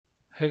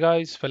Hey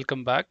guys,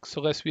 welcome back.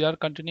 So guys, we are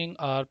continuing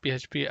our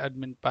PHP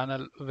admin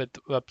panel with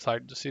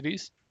website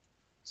series.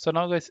 So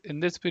now guys, in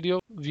this video,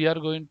 we are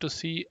going to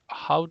see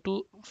how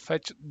to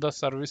fetch the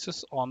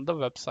services on the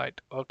website.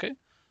 Okay.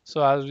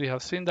 So as we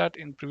have seen that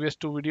in previous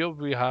two video,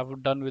 we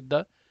have done with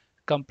the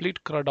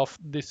complete CRUD of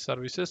these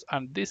services,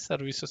 and these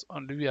services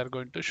only we are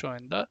going to show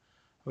in the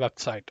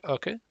website.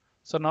 Okay.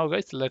 So now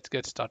guys, let's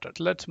get started.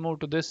 Let's move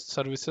to this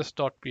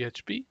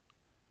services.php.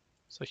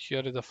 So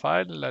here is the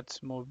file.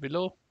 Let's move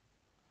below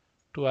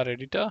to our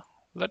editor.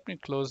 Let me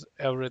close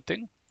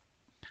everything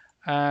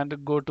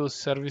and go to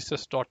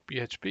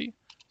services.php.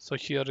 So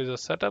here is a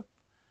setup.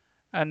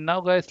 And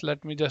now guys,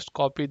 let me just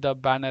copy the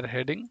banner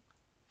heading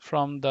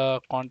from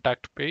the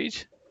contact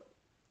page.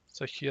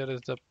 So here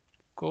is the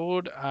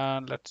code,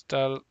 and let's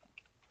tell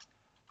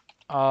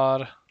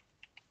our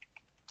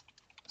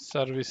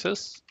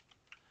services,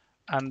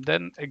 and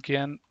then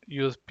again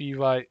use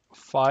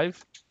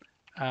py5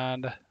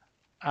 and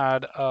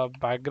add a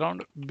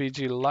background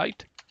bg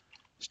light.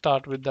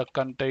 Start with the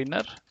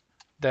container,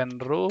 then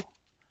row.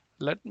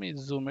 Let me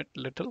zoom it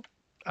little.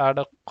 Add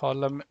a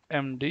column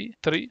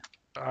MD3,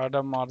 add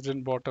a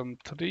margin bottom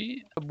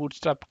 3, a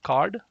bootstrap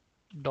card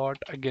dot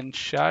again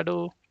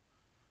shadow,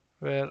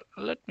 where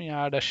let me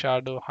add a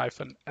shadow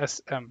hyphen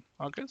SM,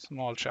 okay,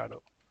 small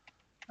shadow.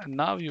 And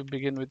now you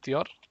begin with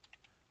your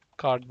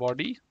card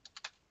body.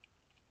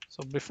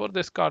 So before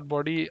this card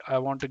body, I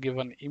want to give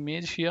an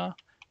image here,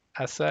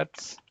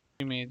 assets,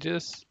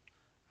 images,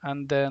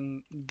 and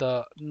then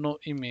the no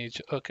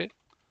image. Okay,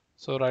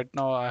 so right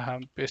now I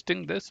am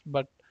pasting this,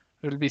 but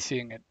we'll be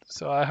seeing it.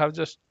 So I have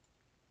just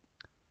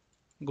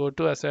go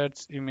to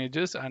assets,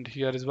 images, and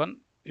here is one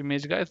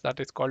image guys, that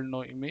is called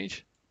no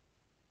image.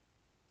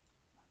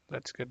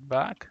 Let's get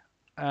back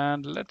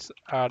and let's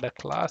add a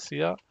class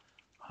here,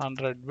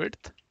 100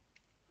 width,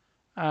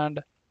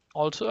 and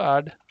also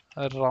add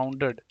a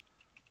rounded,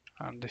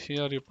 and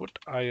here you put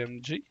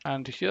img,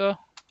 and here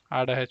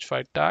add a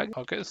h5 tag,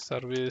 okay,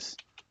 service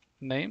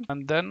name,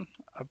 and then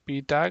a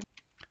p tag,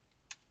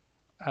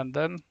 and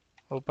then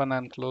open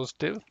and close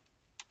div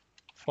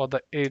for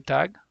the a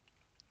tag,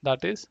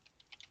 that is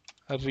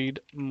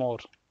read more,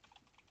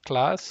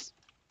 class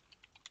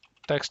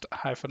text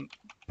hyphen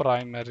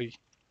primary.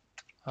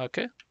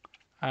 Okay,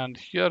 and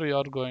here you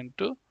are going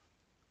to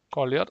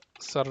call your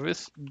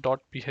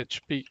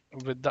service.php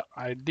with the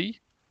id,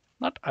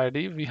 not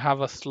id, we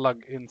have a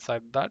slug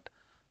inside that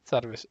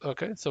service.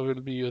 Okay, so we'll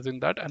be using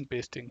that and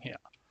pasting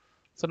here.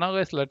 So now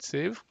guys, let's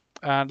save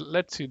and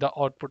let's see the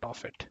output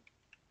of it.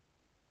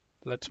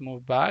 Let's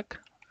move back,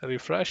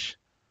 refresh.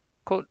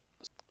 Cool.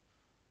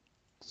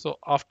 So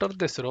after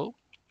this row,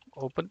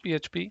 open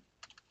php,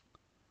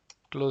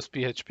 close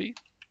php,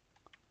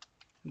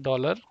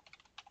 dollar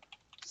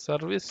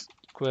service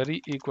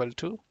query equal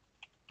to,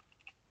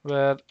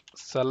 where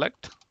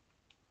select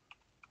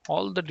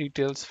all the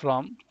details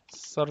from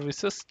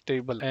services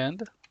table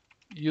and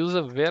use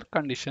a where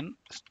condition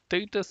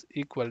status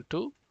equal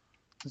to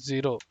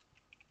 0.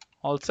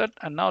 All set.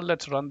 And now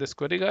let's run this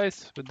query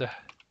guys with the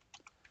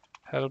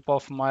help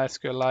of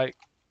MySQLi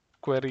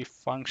query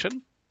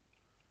function,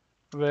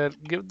 where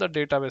give the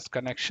database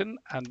connection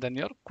and then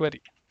your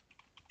query.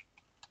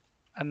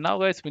 And now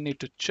guys, we need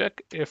to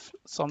check if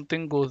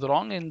something goes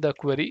wrong in the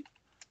query,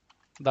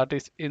 that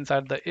is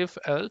inside the if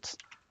else.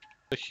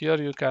 So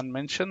here you can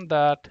mention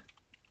that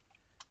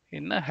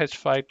in a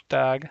h5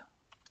 tag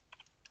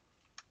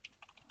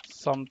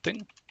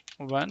something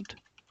went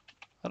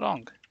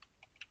wrong,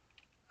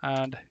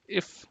 and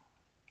if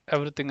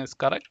everything is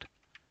correct,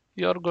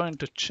 you're going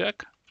to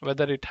check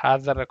whether it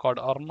has a record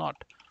or not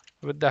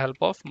with the help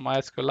of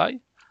MySQLi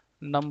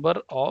number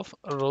of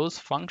rows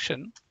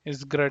function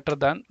is greater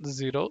than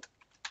 0.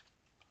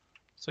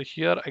 So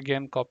here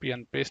again copy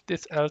and paste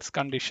this else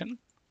condition,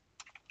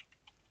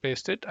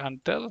 paste it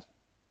and tell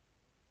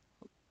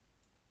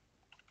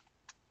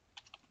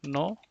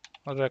no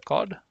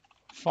record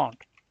found.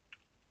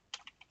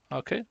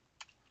 Okay,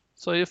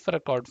 so if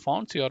record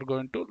found, you are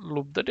going to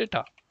loop the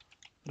data.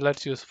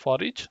 Let's use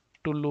for each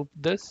to loop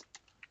this.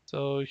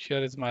 So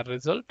here is my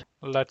result.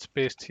 Let's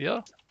paste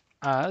here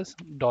as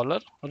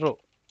 $row.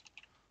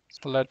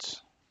 So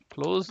let's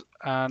close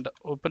and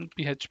open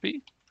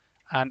PHP,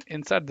 and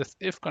inside this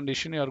if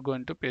condition you are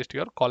going to paste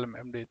your column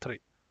MD3.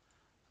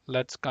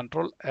 Let's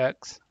control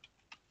X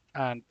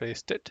and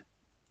paste it.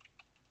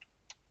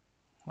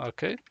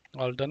 Okay,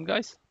 all done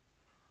guys.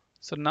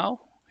 So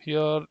now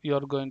here you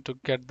are going to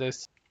get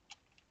this.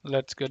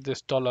 Let's get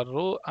this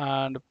 $row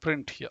and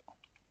print here.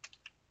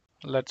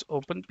 Let's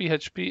open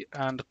PHP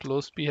and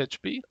close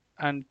PHP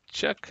and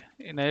check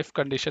in a if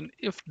condition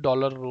if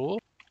 $row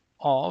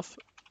of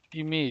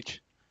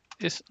image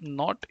is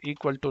not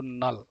equal to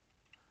null,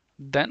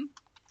 then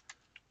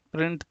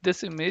print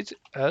this image,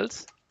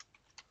 else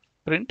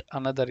print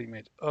another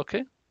image.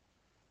 Okay,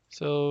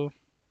 so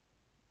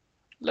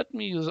let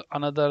me use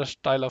another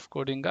style of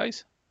coding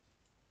guys.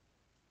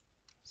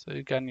 So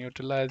you can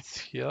utilize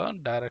here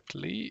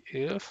directly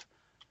if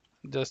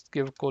just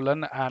give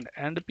colon and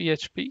end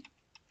PHP.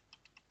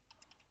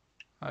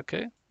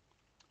 Okay,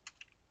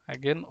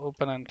 again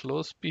open and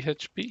close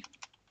PHP,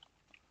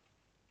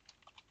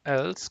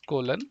 else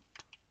colon,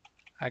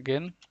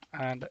 again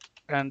and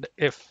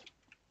if,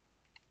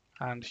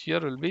 and here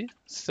will be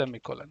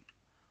semicolon.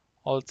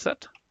 All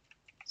set.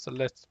 So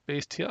let's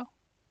paste here,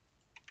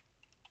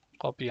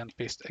 copy and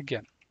paste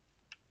again.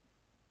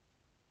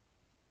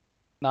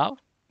 Now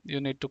you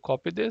need to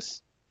copy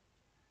this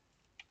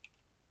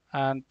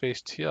and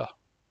paste here.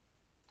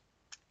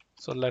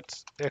 So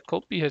let's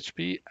echo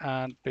PHP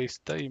and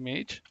paste the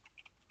image.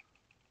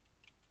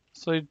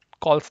 So it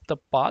calls the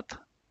path.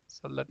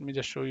 So let me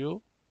just show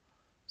you.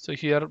 So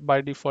here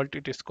by default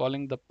it is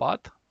calling the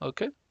path.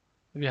 Okay,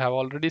 we have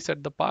already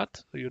set the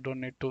path, so you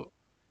don't need to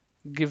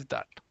give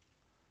that.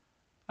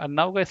 And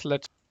now guys,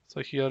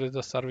 so here is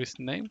the service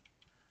name,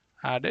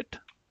 add it,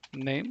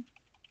 name,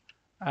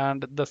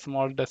 and the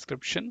small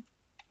description,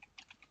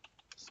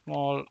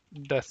 the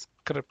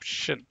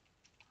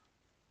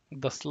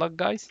slug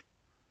guys.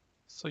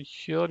 So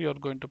here you're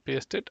going to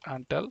paste it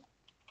and tell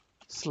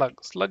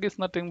slug. Slug is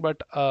nothing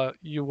but a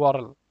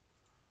URL.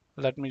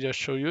 Let me just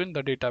show you in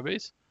the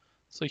database.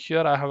 So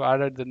here I have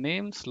added the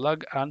name,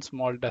 slug, and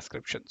small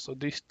description. So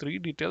these three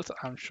details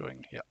I'm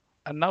showing here.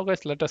 And now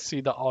guys, let us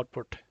see the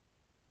output.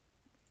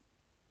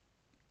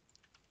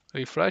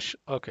 Refresh.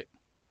 Okay,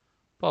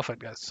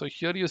 perfect guys. So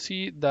here you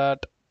see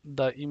that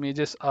the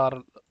images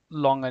are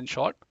long and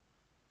short.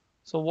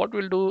 So what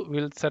we'll do,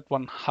 we'll set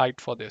one height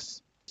for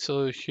this.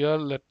 So here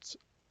let's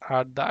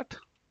add that.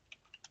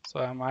 So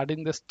I'm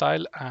adding the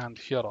style and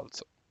here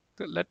also.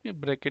 So let me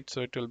break it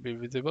so it will be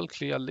visible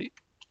clearly.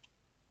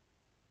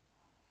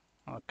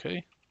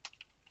 Okay,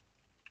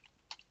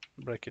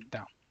 break it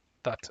down.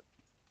 That's it.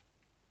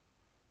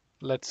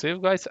 Let's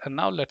save guys, and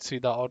now let's see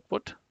the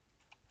output.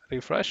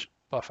 Refresh.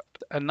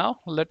 Perfect. And now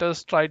let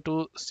us try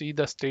to see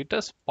the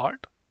status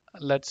part.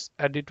 Let's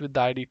edit with the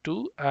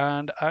ID2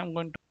 and I'm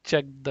going to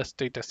check the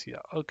status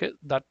here. Okay,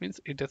 that means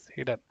it is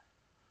hidden.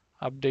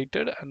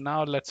 Updated, and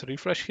now let's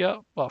refresh here.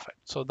 Perfect.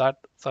 So that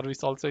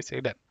service also is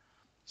hidden.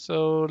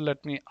 So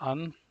let me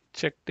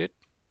uncheck it.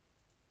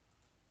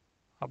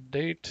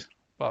 Update.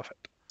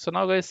 Perfect. So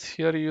now guys,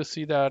 here you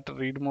see that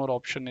read more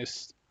option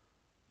is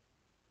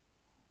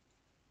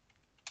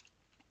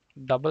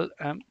double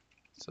M.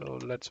 So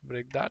let's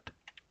break that.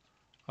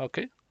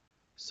 Okay.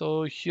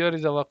 So here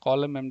is our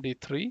column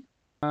MD3,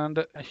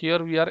 and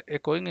here we are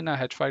echoing in a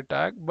h5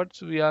 tag, but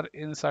we are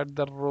inside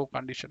the row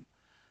condition.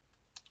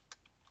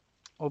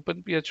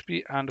 Open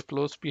PHP and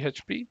close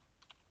PHP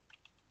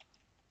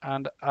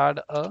and add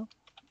a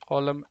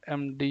column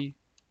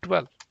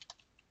MD12,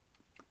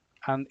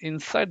 and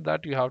inside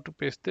that you have to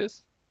paste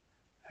this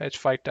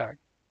h5 tag.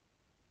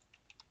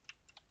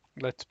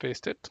 Let's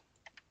paste it.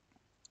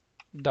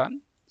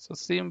 Done. So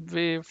same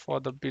way for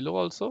the below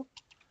also.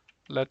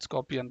 Let's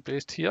copy and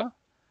paste here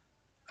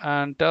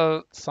and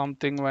tell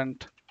something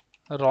went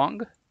wrong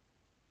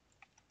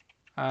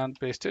and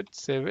paste it,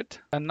 save it.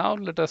 And now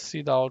let us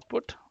see the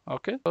output.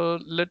 Okay, so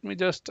let me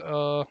just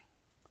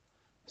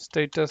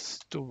status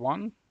to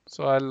 1.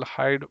 So I'll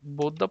hide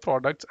both the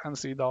products and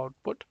see the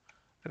output.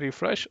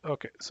 Refresh.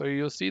 Okay, so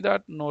you see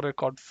that no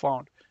record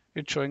found.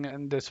 It's showing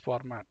in this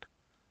format.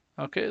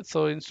 Okay,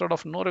 so instead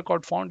of no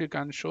record found, you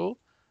can show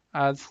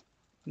as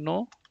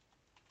no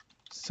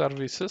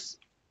services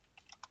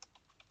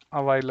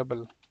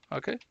available.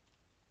 Okay,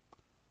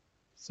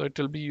 so it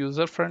will be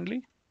user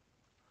friendly.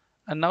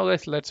 And now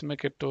guys, let's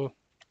make it to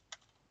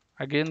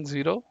again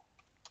 0,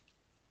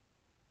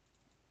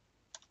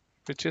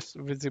 which is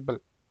visible.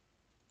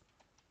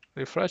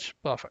 Refresh.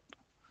 Perfect.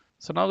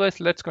 So now guys,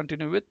 let's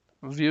continue with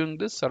viewing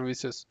the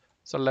services.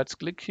 So let's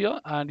click here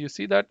and you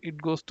see that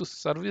it goes to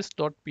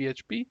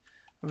service.php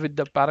with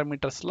the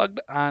parameter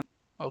slugged. And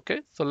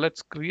okay, so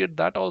let's create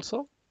that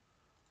also.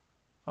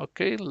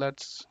 Okay,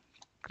 let's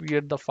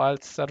create the file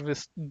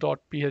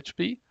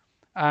service.php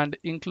and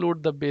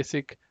include the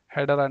basic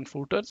header and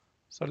footers.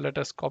 So let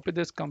us copy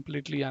this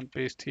completely and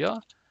paste here,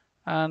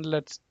 and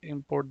let's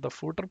import the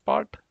footer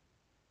part.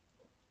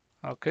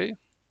 Okay,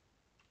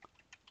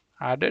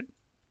 added.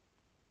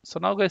 So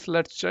now guys,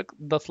 let's check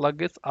the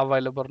slug is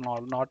available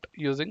or not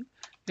using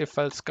if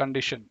else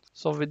condition.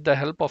 So with the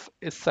help of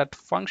isSet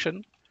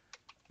function,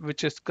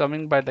 which is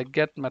coming by the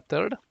get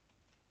method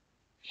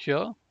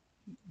here,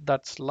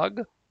 that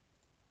slug,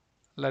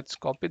 let's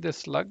copy this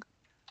slug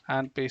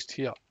and paste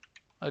here.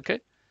 Okay,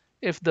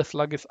 if the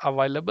slug is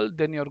available,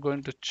 then you're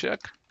going to check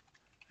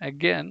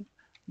again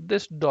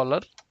this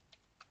dollar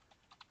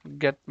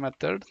get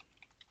method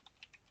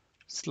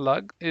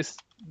slug is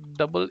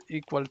double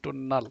equal to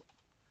null.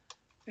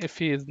 If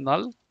he is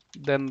null,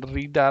 then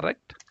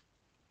redirect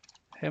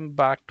him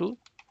back to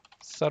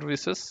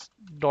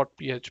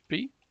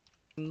services.php.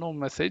 No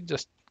message,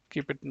 just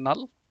keep it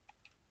null.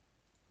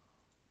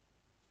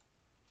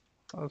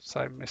 Oops,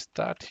 I missed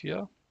that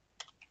here.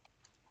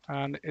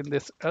 And in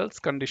this else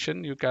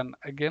condition, you can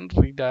again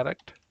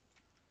redirect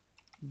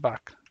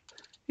back.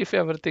 If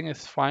everything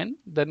is fine,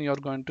 then you're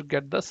going to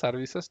get the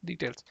services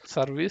details.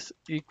 Service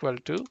equal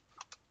to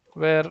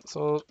where,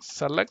 so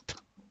select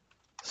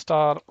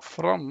star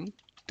from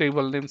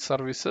table name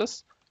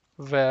services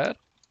where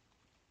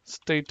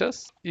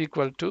status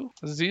equal to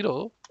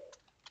 0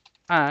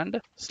 and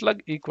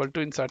slug equal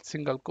to inside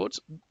single quotes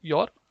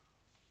your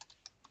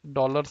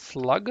dollar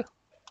slug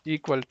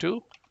equal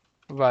to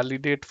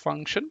validate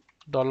function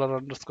dollar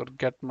underscore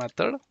get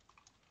method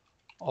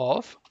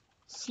of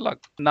slug.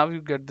 Now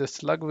you get the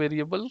slug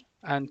variable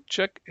and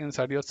check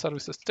inside your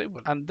services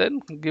table and then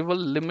give a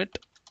limit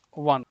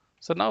 1.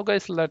 So now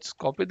guys, let's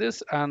copy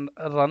this and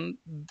run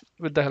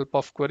with the help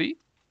of query.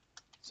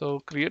 So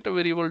create a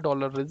variable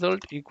dollar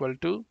result equal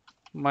to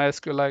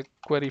MySQLi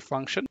query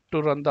function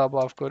to run the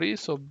above query.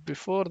 So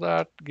before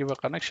that, give a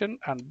connection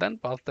and then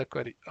pass the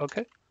query.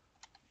 Okay.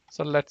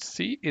 So let's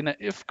see in a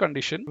if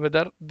condition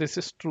whether this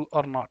is true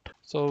or not.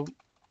 So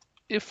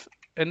if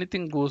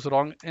anything goes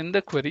wrong in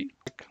the query,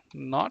 like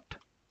not,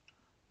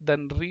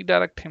 then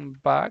redirect him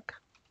back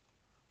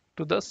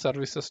to the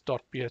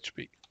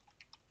services.php.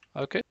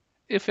 Okay.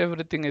 If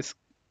everything is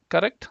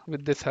correct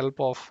with this help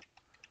of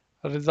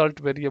result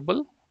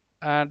variable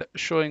and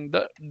showing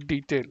the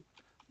detail.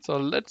 So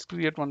let's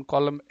create one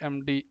column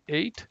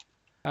md8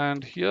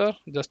 and here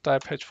just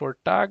type h4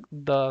 tag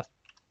the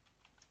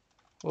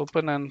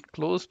open and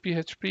close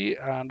php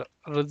and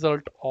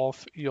result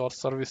of your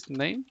service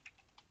name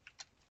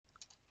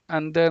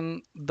and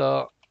then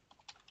the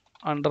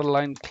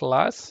underline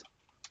class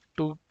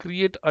to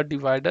create a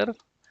divider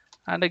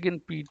and again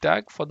p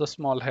tag for the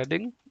small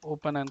heading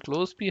open and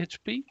close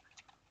php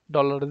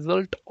dollar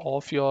result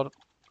of your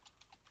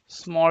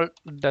small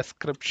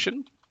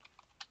description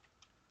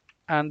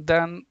and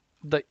then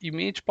the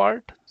image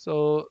part.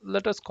 So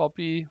let us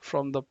copy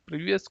from the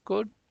previous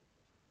code.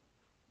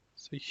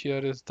 So here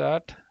is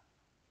that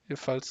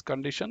if else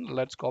condition.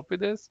 Let's copy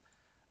this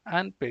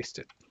and paste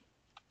it.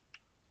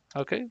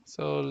 Okay,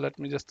 so let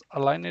me just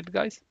align it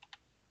guys.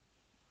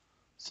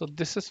 So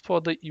this is for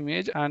the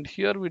image and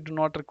here we do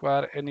not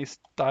require any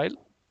style.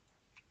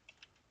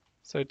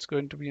 So it's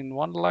going to be in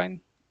one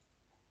line.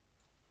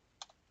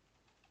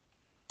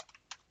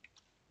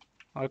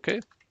 Okay,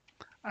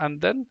 and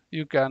then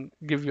you can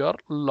give your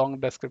long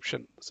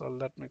description. So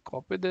let me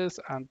copy this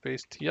and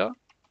paste here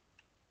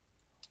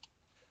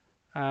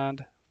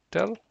and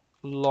tell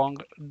long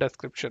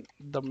description,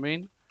 the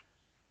main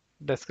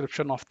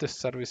description of this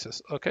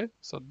services. Okay,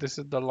 so this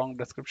is the long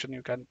description.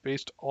 You can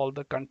paste all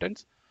the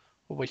contents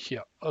over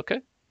here.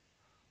 Okay,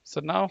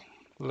 so now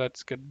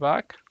let's get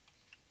back,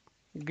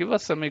 give a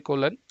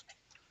semicolon,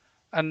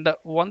 and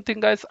one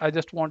thing guys, I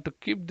just want to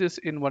keep this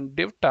in one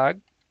div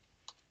tag.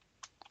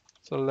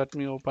 So let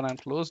me open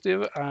and close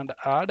div and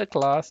add a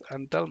class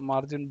and tell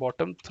margin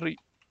bottom 3.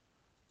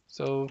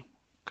 So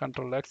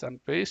control X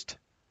and paste.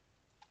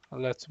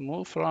 Let's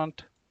move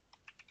front,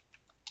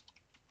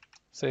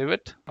 save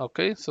it.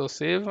 Okay, so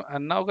save,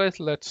 and now guys,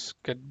 let's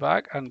get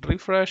back and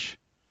refresh.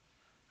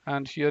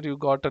 And here you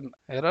got an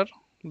error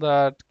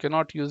that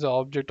cannot use the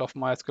object of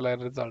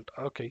MySQL result.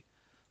 Okay,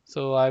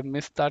 so I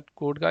missed that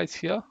code guys.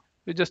 Here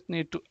we just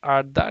need to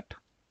add that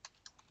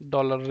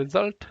dollar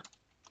result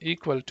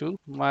equal to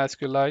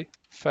MySQL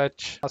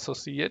fetch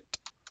associate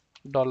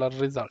dollar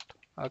result.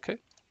 Okay,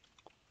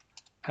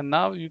 and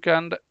now you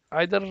can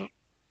either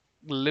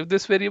leave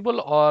this variable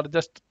or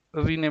just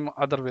rename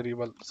other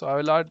variable. So I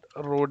will add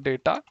row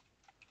data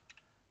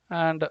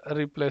and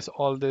replace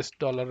all this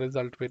dollar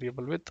result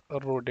variable with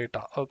row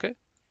data. Okay,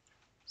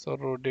 so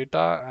row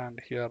data and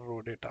here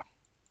row data.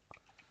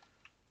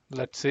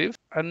 Let's save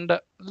and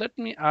let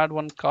me add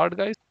one card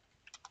guys,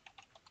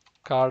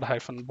 card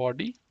hyphen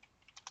body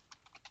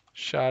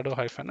shadow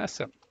hyphen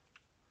sm.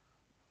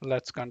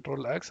 Let's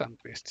control X and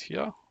paste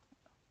here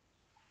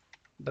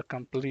the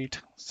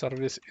complete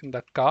service in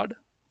the card.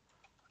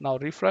 Now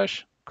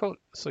refresh. Cool,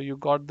 so you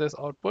got this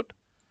output.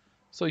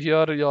 So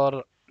here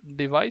your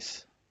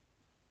device,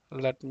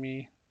 let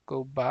me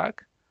go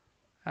back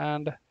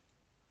and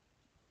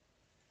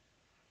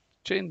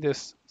change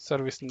this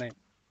service name,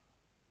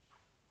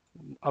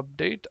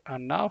 update,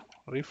 and now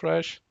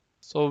refresh.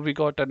 So we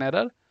got an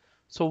error.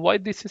 So why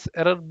this is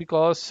error?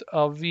 Because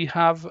we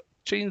have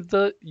changed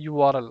the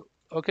URL.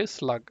 Okay,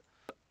 slug.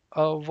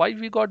 Why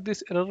we got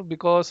this error?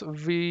 Because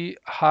we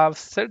have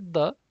set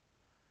the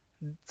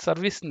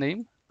service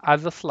name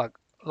as a slug,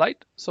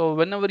 right? So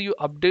whenever you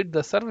update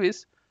the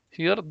service,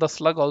 here the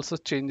slug also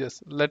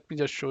changes. Let me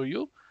just show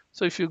you.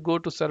 So if you go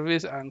to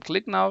service and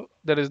click now,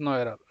 there is no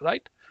error,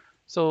 right?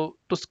 So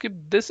to skip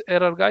this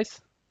error guys,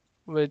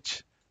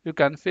 which you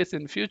can face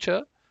in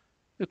future,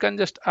 you can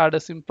just add a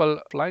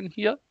simple line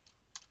here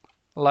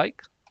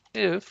like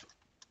if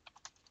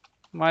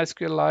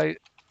MySQLi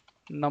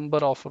number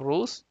of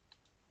rows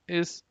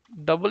is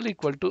double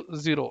equal to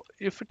 0.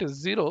 If it is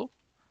 0,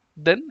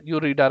 then you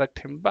redirect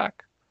him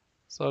back.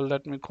 So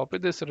let me copy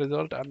this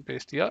result and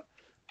paste here.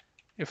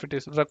 If it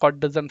is record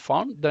doesn't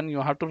found, then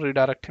you have to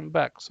redirect him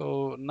back.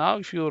 So now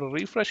if you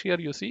refresh here,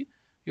 you see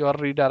you are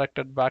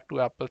redirected back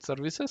to Apple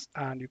services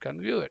and you can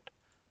view it.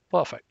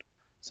 Perfect.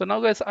 So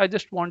now guys, I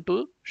just want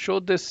to show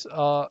this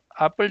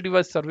Apple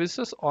device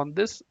services on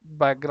this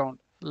background.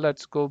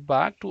 Let's go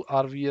back to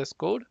our VS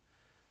code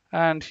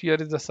and here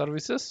is the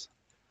services.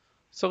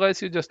 So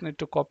guys, you just need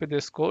to copy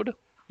this code,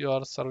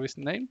 your service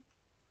name,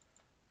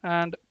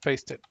 and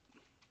paste it.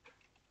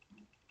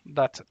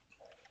 That's it.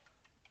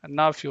 And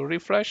now if you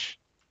refresh,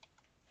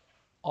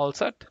 all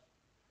set.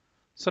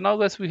 So now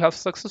guys, we have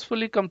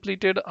successfully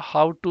completed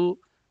how to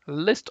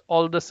list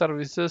all the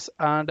services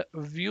and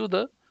view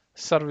the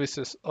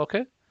services.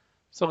 Okay.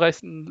 So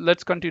guys,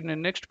 let's continue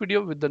in next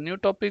video with the new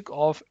topic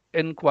of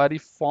inquiry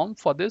form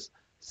for this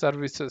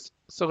services.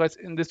 So guys,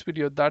 in this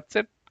video, that's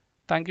it.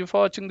 Thank you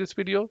for watching this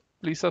video.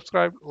 Please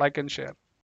subscribe, like and share.